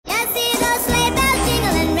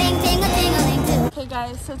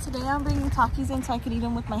guys, so today I'm bringing Takis in so I can eat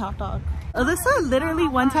them with my hot dog. Alyssa literally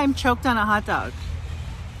one time choked on a hot dog.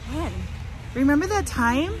 When? Remember that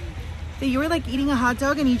time that you were like eating a hot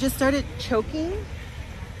dog and you just started choking?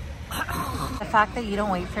 The fact that you don't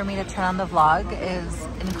wait for me to turn on the vlog is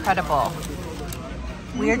incredible.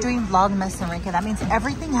 We are doing VLOGMAS, Enrique. That means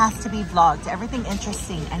everything has to be vlogged, everything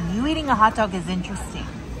interesting. And you eating a hot dog is interesting.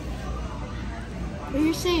 What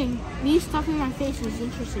you're saying, me stuffing my face is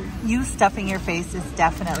interesting. You stuffing your face is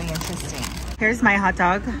definitely interesting. Here's my hot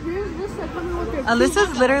dog. Here's Alyssa coming with her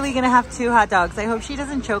Alyssa's literally gonna have 2 hot dogs. I hope she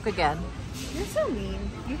doesn't choke again. You're so mean.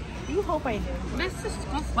 You hope I do. That's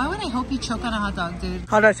disgusting. Why would I hope you choke on a hot dog, dude?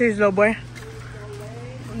 How that tastes, little boy?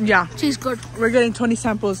 Yeah. Tastes good. We're getting 20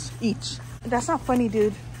 samples each. That's not funny,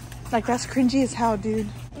 dude. Like, that's cringy as hell, dude.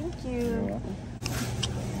 Thank you.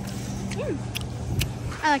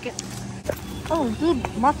 I like it. Oh,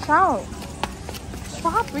 dude, watch out.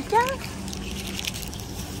 Stop, Rika.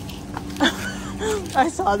 I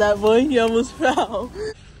saw that boy. He almost fell.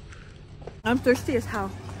 I'm thirsty as hell.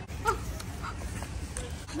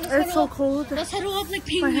 It's so cold. Let's huddle up like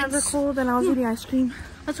penguins. My hands are cold and I was eating ice cream.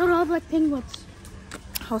 Let's huddle up like penguins.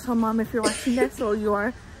 I'll tell mom if you're watching that, so you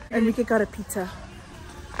are. And we could got a pizza.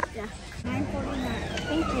 Yeah. 9:49.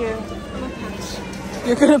 Thank you. I'm gonna pass.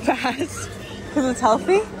 You're gonna pass? Because it's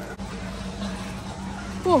healthy?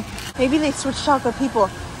 Cool. Maybe they switched out the people.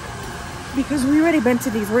 Because we already been to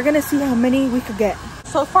these. We're gonna see how many we could get.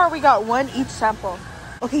 So far we got 1 each sample.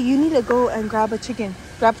 Okay, you need to go and grab a chicken.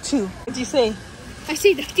 Grab 2. What'd you say? I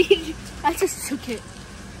see that, dude. I just took it.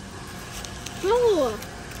 Bro.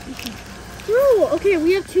 Bro. Okay,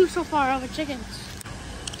 we have 2 so far of our chickens.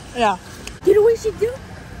 Yeah. You know what we should do?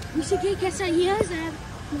 We should get quesadillas and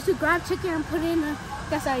we should grab chicken and put in a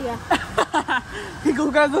quesadilla.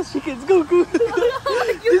 Go grab those chickens. Go, go.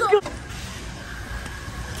 You go.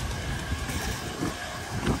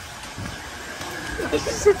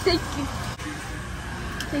 Thank you.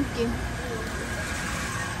 Thank you.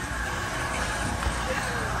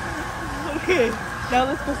 Okay, now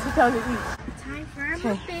let's go sit down and eat. Time for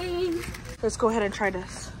everything. Let's go ahead and try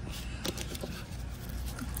this.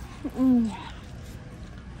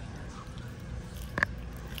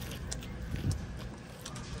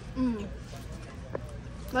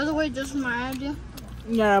 By the way, this is my idea.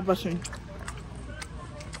 Yeah, busting.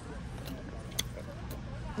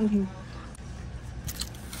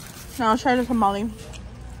 Now I'll try the tamale.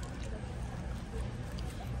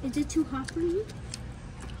 Is it too hot for you?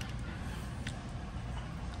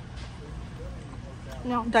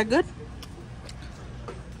 No. That good?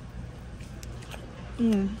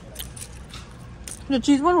 The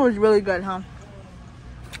cheese one was really good, huh?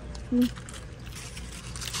 And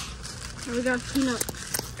we got peanut.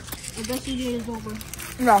 I bet you it is over.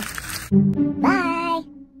 No. Bye.